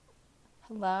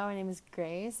Hello, my name is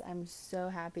Grace. I'm so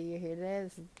happy you're here today.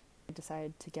 I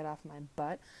decided to get off my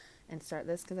butt and start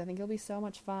this because I think it'll be so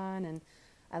much fun. And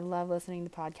I love listening to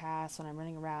podcasts when I'm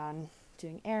running around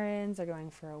doing errands or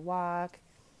going for a walk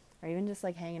or even just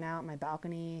like hanging out on my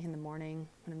balcony in the morning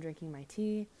when I'm drinking my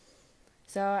tea.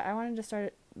 So I wanted to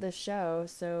start this show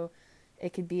so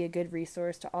it could be a good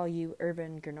resource to all you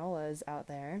urban granolas out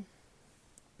there.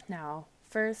 Now,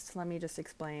 first, let me just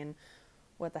explain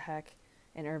what the heck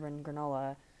an urban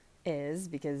granola is,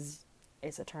 because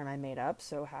it's a term I made up,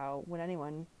 so how would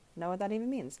anyone know what that even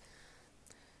means?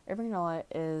 Urban granola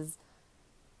is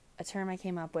a term I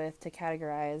came up with to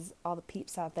categorize all the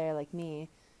peeps out there like me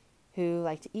who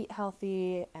like to eat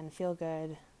healthy and feel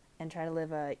good and try to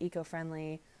live a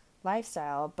eco-friendly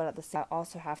lifestyle, but at the same time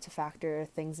also have to factor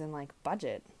things in like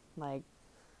budget. Like,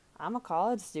 I'm a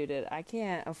college student. I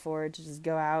can't afford to just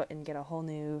go out and get a whole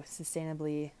new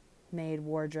sustainably made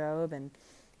wardrobe and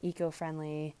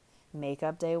eco-friendly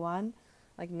makeup day one.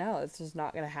 Like, no, it's just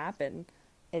not gonna happen.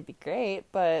 It'd be great,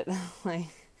 but like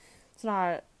it's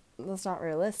not that's not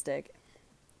realistic.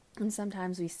 And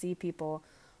sometimes we see people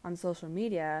on social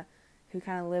media who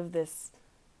kind of live this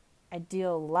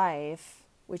ideal life,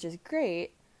 which is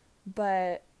great,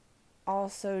 but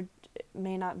also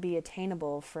may not be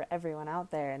attainable for everyone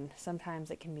out there. And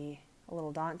sometimes it can be a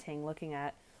little daunting looking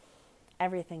at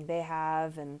everything they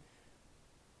have and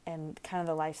kind of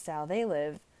the lifestyle they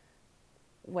live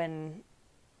when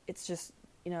it's just,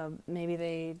 maybe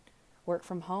they work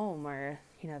from home or,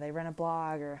 they run a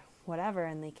blog or whatever,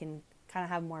 and they can kind of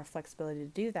have more flexibility to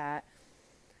do that,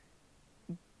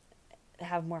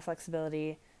 have more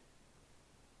flexibility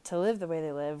to live the way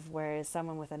they live, whereas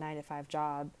someone with a 9-to-5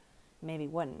 job maybe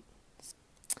wouldn't.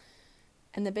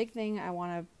 And the big thing I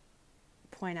want to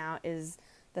point out is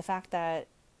the fact that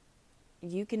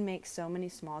you can make so many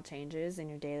small changes in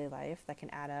your daily life that can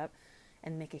add up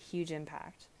and make a huge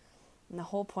impact. And the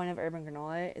whole point of Urban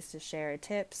Granola is to share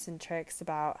tips and tricks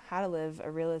about how to live a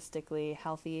realistically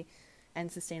healthy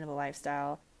and sustainable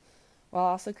lifestyle, while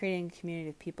also creating a community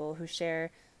of people who share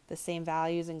the same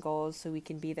values and goals so we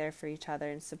can be there for each other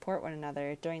and support one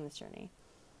another during this journey.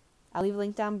 I'll leave a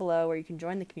link down below where you can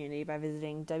join the community by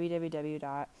visiting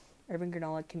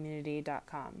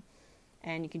www.urbangranolacommunity.com.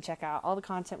 And you can check out all the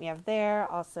content we have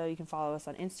there. Also, you can follow us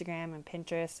on Instagram and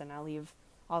Pinterest, and I'll leave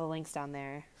all the links down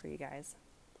there for you guys.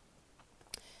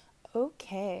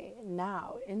 Okay,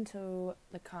 now into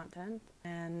the content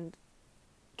and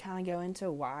kind of go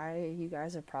into why you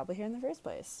guys are probably here in the first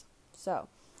place. So,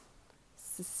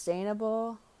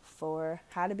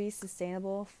 how to be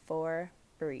sustainable for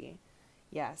free.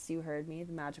 Yes, you heard me,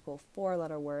 the magical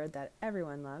 4-letter word that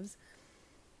everyone loves.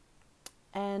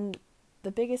 And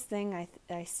the biggest thing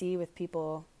I see with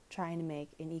people trying to make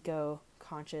an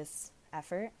eco-conscious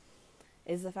effort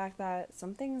is the fact that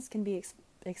some things can be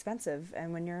expensive,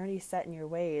 and when you're already set in your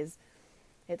ways,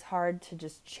 it's hard to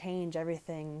just change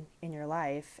everything in your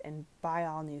life and buy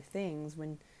all new things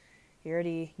when you're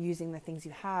already using the things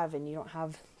you have and you don't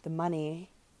have the money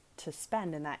to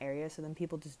spend in that area, so then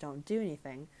people just don't do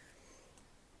anything.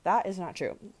 That is not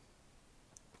true.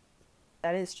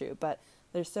 That is true, but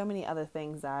there's so many other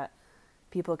things that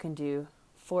people can do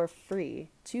for free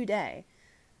today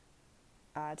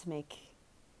to make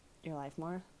your life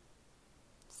more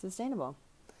sustainable.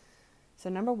 So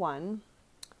number 1,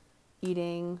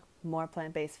 eating more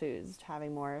plant-based foods,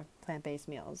 having more plant-based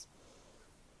meals.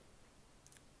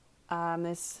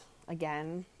 This,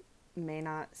 again, may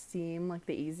not seem like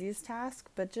the easiest task,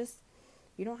 but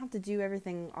you don't have to do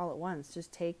everything all at once.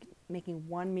 Just making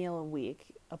one meal a week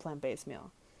a plant-based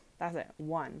meal. That's it,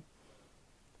 one.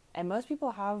 And most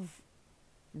people have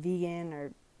vegan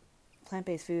or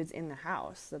plant-based foods in the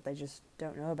house that they just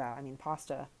don't know about. I mean,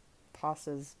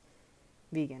 pasta's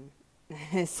vegan.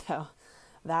 So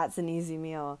that's an easy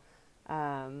meal.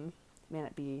 May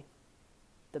not be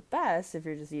the best if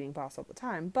you're just eating pasta all the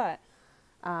time, but,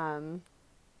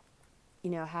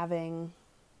 having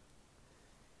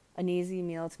an easy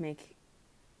meal to make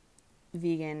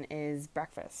vegan is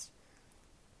breakfast.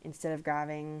 Instead of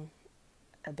grabbing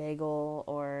a bagel,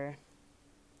 or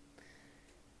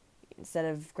instead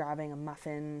of grabbing a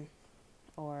muffin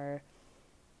or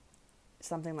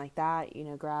something like that,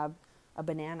 grab a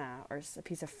banana or a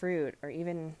piece of fruit, or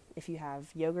even if you have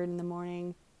yogurt in the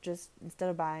morning, just instead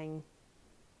of buying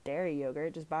dairy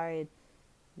yogurt, just buy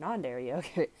non-dairy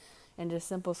yogurt, and just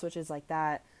simple switches like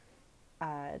that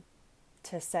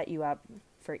to set you up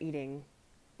for eating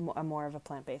more of a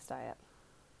plant-based diet.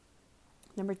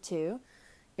 Number 2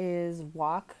 is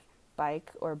walk,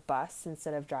 bike, or bus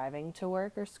instead of driving to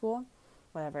work or school,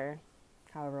 however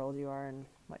old you are and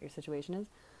what your situation is.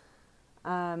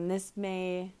 This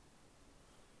may,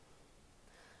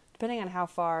 depending on how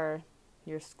far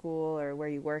your school or where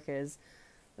you work is,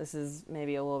 this is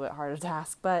maybe a little bit harder to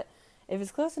ask, but if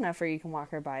it's close enough where you can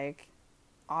walk or bike,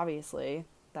 obviously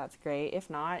that's great. If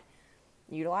not,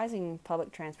 utilizing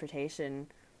public transportation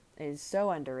is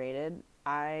so underrated.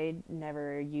 I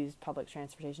never used public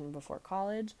transportation before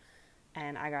college,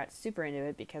 and I got super into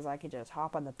it because I could just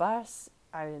hop on the bus.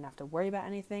 I didn't have to worry about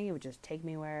anything. It would just take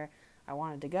me where I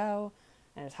wanted to go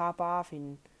and just hop off,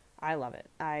 and I love it.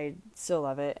 I still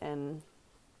love it. And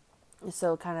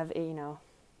so kind of,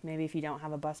 maybe if you don't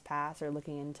have a bus pass or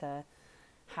looking into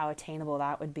how attainable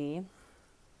that would be.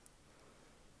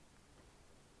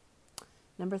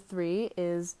 Number 3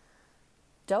 is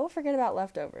don't forget about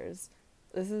leftovers.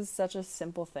 This is such a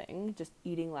simple thing, just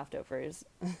eating leftovers.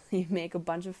 You make a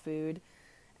bunch of food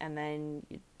and then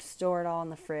you store it all in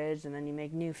the fridge, and then you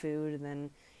make new food and then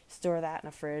store that in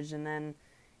the fridge, and then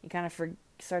you kind of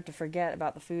start to forget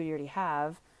about the food you already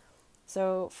have.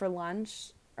 So for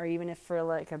lunch, or even if for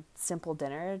like a simple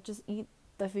dinner, just eat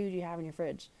the food you have in your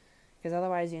fridge, because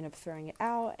otherwise you end up throwing it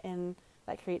out, and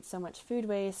that creates so much food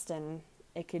waste, and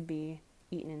it could be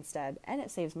eaten instead. And it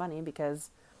saves money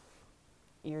because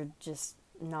you're just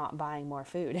not buying more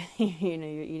food. You're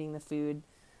eating the food,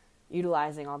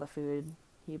 utilizing all the food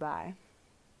you buy.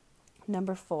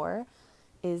 Number 4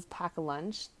 is pack a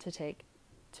lunch to take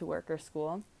to work or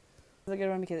school. It's a good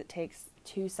one because it takes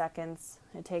 2 seconds.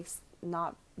 It takes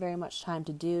not very much time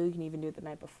to do. You can even do it the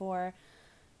night before.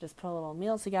 Just put a little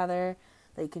meal together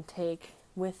that you can take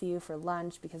with you for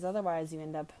lunch, because otherwise you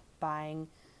end up buying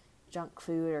junk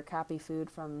food or crappy food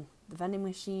from the vending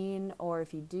machine. Or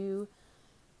if you do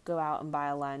go out and buy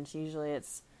a lunch, usually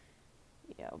it's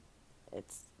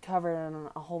covered in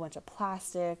a whole bunch of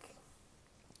plastic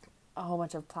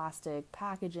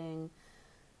packaging,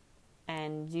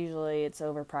 and usually it's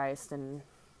overpriced and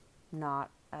not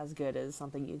as good as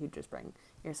something you could just bring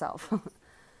yourself.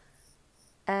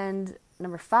 And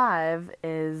number 5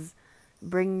 is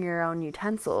bring your own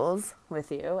utensils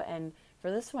with you. And for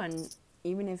this one,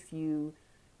 even if you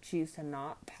choose to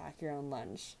not pack your own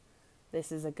lunch,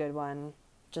 this is a good one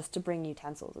just to bring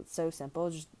utensils. It's so simple.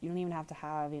 You don't even have to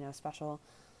have, special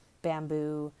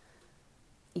bamboo,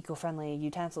 eco-friendly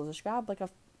utensils. Just grab like a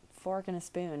fork and a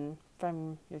spoon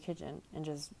from your kitchen and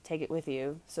just take it with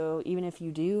you. So even if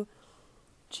you do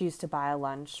choose to buy a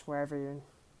lunch wherever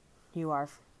you are,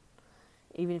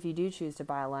 even if you do choose to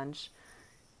buy a lunch,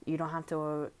 you don't have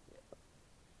to,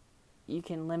 you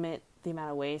can limit the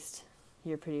amount of waste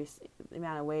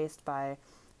by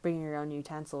bringing your own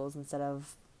utensils instead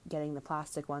of getting the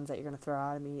plastic ones that you're going to throw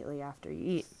out immediately after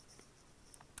you eat.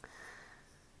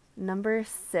 Number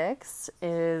 6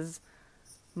 is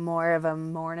more of a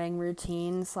morning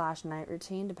routine / night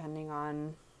routine, depending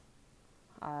on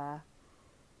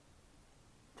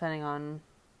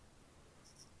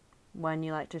when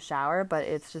you like to shower, but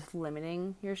it's just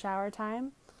limiting your shower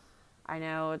time. I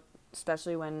know,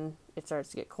 especially when it starts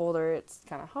to get colder, it's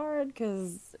kind of hard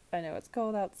because I know it's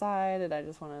cold outside and I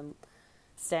just want to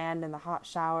stand in the hot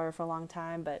shower for a long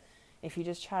time. But if you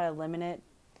just try to limit it,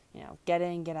 get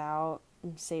in, get out,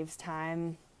 saves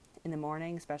time in the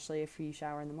morning, especially if you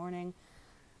shower in the morning,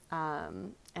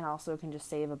 and also can just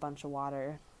save a bunch of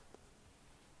water.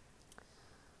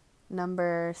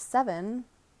 Number 7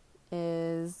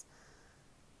 is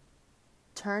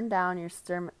turn down your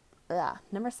thermostat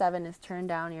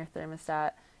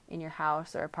in your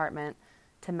house or apartment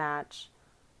to match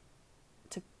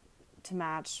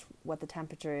what the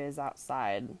temperature is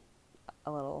outside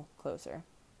a little closer.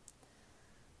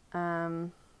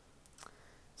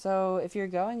 So if you're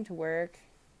going to work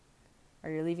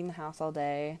or you're leaving the house all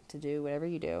day to do whatever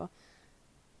you do,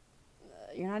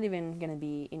 you're not even going to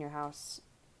be in your house.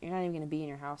 You're not even going to be in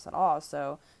your house at all.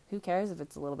 So who cares if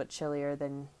it's a little bit chillier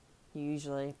than you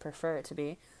usually prefer it to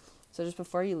be? So just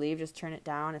before you leave, just turn it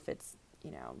down. If it's,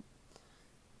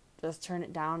 just turn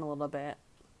it down a little bit,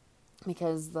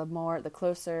 because the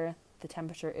closer the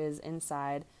temperature is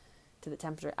inside to the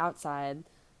temperature outside,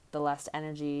 the less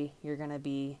energy you're going to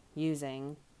be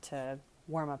using to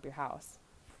warm up your house.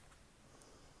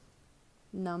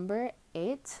 Number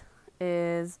 8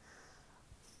 is,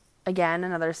 again,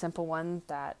 another simple one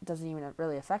that doesn't even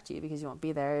really affect you because you won't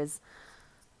be there, is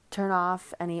turn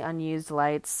off any unused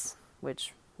lights,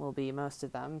 which will be most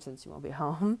of them since you won't be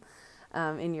home,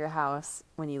 in your house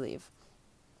when you leave.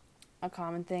 A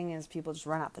common thing is people just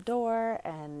run out the door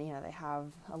and, they have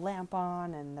a lamp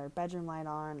on and their bedroom light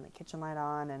on and the kitchen light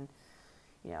on and,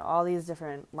 all these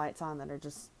different lights on that are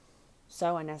just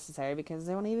so unnecessary because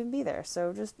they won't even be there.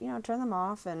 So just, turn them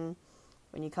off, and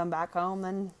when you come back home,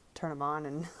 then turn them on.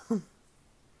 And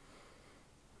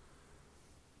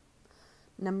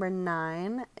Number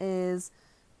 9 is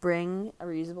bring a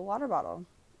reusable water bottle.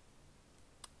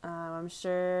 I'm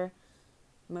sure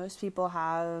most people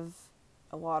have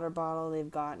a water bottle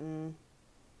they've gotten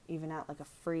even at like a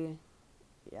free,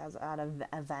 at an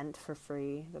event for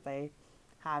free that they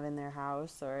have in their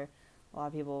house, or a lot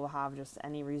of people will have just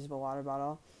any reusable water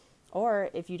bottle. Or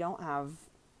if you don't have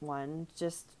one,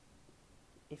 just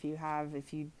if you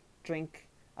drink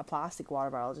a plastic water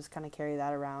bottle, just kind of carry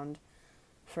that around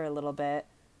for a little bit,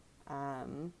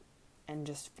 and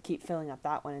just keep filling up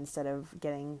that one instead of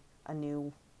getting a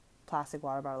new plastic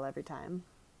water bottle every time.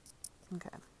 Okay,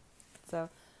 so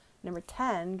number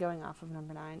 10, going off of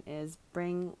number 9, is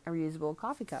bring a reusable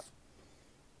coffee cup.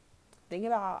 Think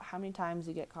about how many times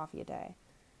you get coffee a day.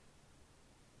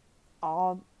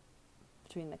 All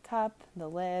between the cup, the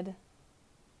lid.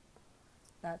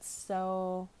 That's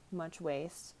so much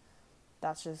waste.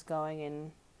 That's just going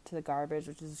into the garbage,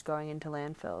 which is going into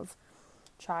landfills.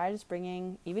 Try just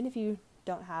bringing, even if you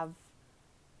don't have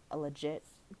a legit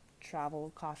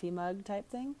travel coffee mug type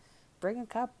thing, bring a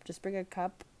cup. Just bring a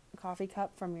coffee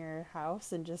cup from your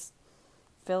house and just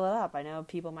fill it up. I know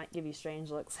people might give you strange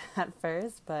looks at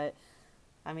first, but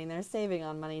I mean, they're saving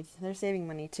on money. They're saving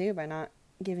money too by not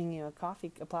giving you a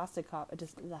plastic cup,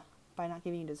 by not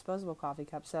giving you a disposable coffee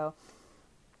cup. So,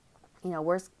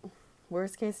 worst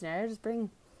case scenario, just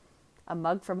bring a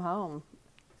mug from home.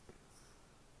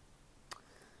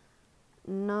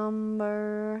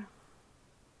 Number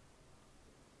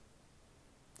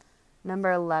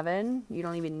 11, you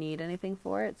don't even need anything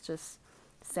for it. It's just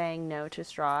saying no to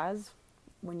straws.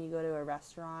 When you go to a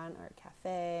restaurant or a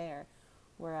cafe or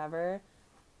wherever,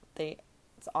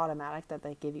 it's automatic that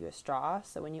they give you a straw.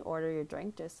 So when you order your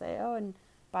drink, just say, oh, and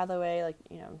by the way,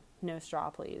 no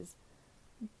straw, please.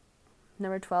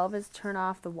 Number 12 is turn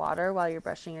off the water while you're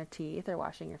brushing your teeth or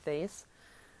washing your face.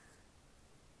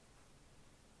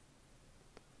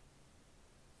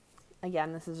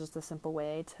 Again, this is just a simple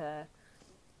way to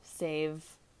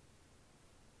save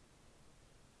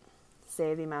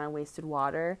the amount of wasted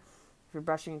water. If you're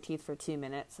brushing your teeth for 2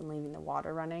 minutes and leaving the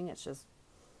water running, it's just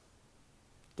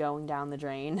going down the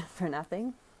drain for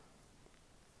nothing.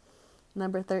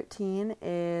 Number 13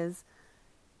 is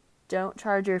don't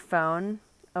charge your phone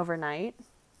overnight,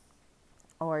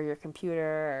 or your computer,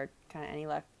 or kind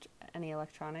of any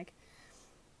electronic.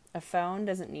 A phone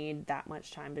doesn't need that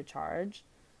much time to charge,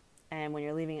 and when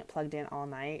you're leaving it plugged in all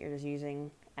night, you're just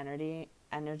using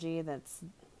energy that's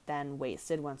then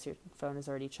wasted once your phone is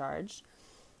already charged.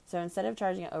 So instead of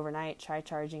charging it overnight, try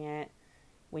charging it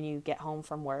when you get home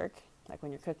from work, like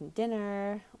when you're cooking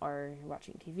dinner or you're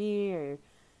watching TV or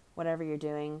whatever you're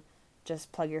doing.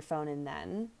 Just plug your phone in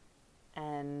then,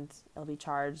 and it'll be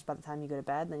charged by the time you go to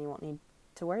bed. Then you won't need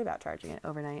to worry about charging it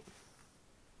overnight.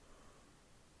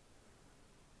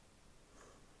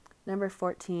 Number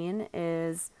 14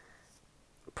 is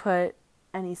put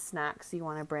any snacks you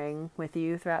want to bring with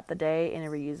you throughout the day in a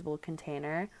reusable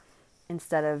container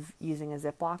instead of using a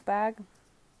Ziploc bag.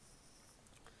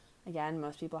 Again,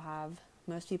 most people have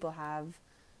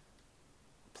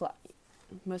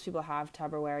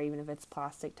Tupperware, even if it's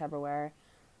plastic Tupperware,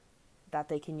 that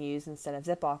they can use instead of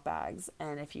Ziploc bags.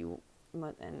 And if you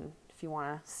want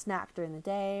to snack during the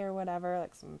day or whatever,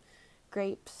 like some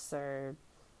grapes or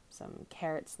some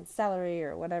carrots and celery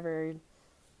or whatever,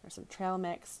 or some trail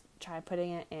mix, try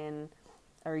putting it in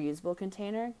a reusable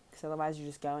container, because otherwise you're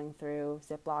just going through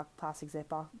plastic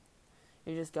Ziploc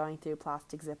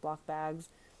bags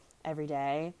every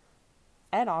day.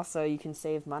 And also you can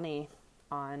save money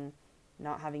on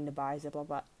not having to buy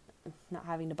Ziploc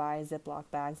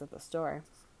bags at the store.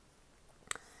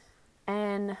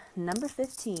 And number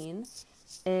 15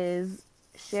 is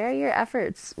share your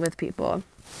efforts with people.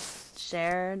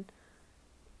 Share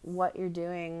what you're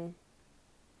doing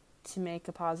to make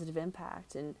a positive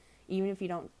impact. And even if you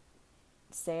don't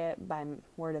say it by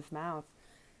word of mouth,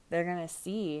 they're going to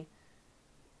see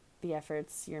the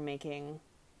efforts you're making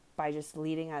by just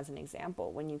leading as an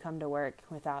example. When you come to work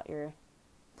without your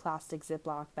plastic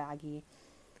Ziploc baggie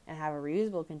and have a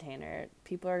reusable container,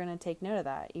 people are going to take note of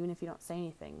that. Even if you don't say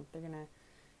anything, they're going to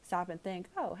stop and think,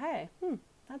 oh, hey,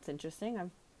 that's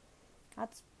interesting.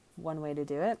 That's one way to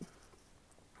do it.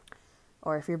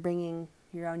 Or if you're bringing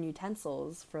your own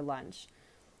utensils for lunch,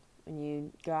 when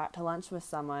you go out to lunch with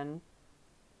someone,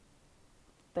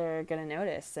 they're going to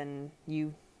notice, and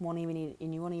you won't even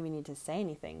need to say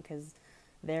anything, because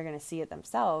they're going to see it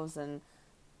themselves, and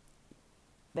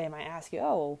they might ask you,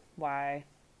 oh, why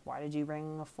did you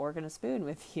bring a fork and a spoon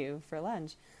with you for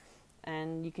lunch?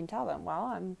 And you can tell them, well,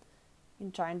 I'm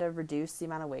trying to reduce the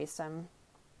amount of waste I'm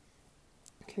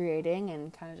creating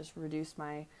and kind of just reduce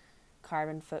my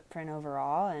carbon footprint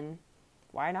overall, and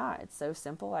why not? It's so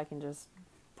simple. I can just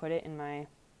put it in my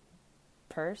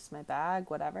purse, my bag,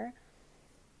 whatever.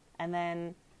 And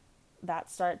then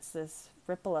that starts this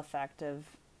ripple effect of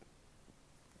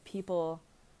people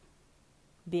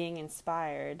being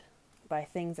inspired by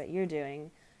things that you're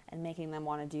doing and making them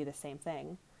want to do the same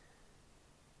thing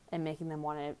and making them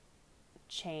want to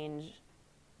change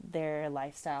their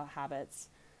lifestyle habits.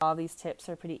 All these tips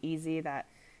are pretty easy that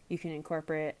you can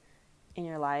incorporate in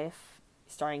your life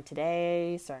starting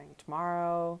today, starting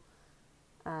tomorrow.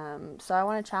 So I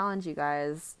want to challenge you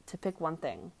guys to pick one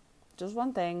thing, just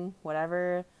one thing,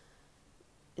 whatever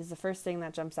is the first thing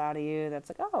that jumps out at you that's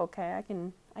like, oh, okay, I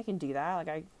can do that.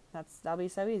 Like that'll be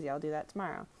so easy. I'll do that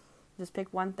tomorrow. Just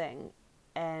pick one thing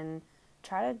and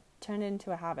try to turn it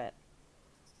into a habit.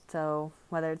 So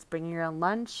whether it's bringing your own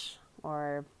lunch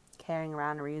or carrying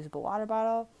around a reusable water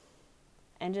bottle,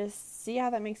 and just see how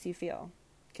that makes you feel.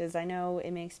 Because I know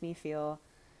it makes me feel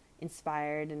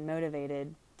inspired and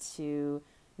motivated to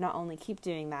not only keep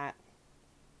doing that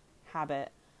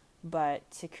habit, but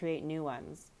to create new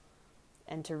ones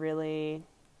and to really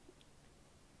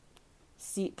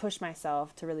push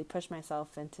myself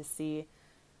and to see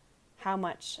how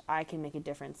much I can make a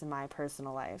difference in my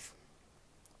personal life.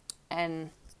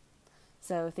 And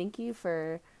so thank you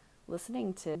for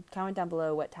listening. To comment down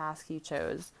below what task you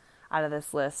chose out of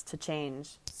this list to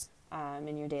change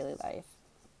in your daily life.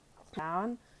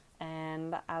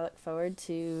 And I look forward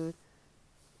to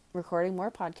recording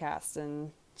more podcasts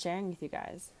and sharing with you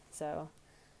guys. So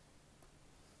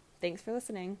thanks for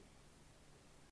listening.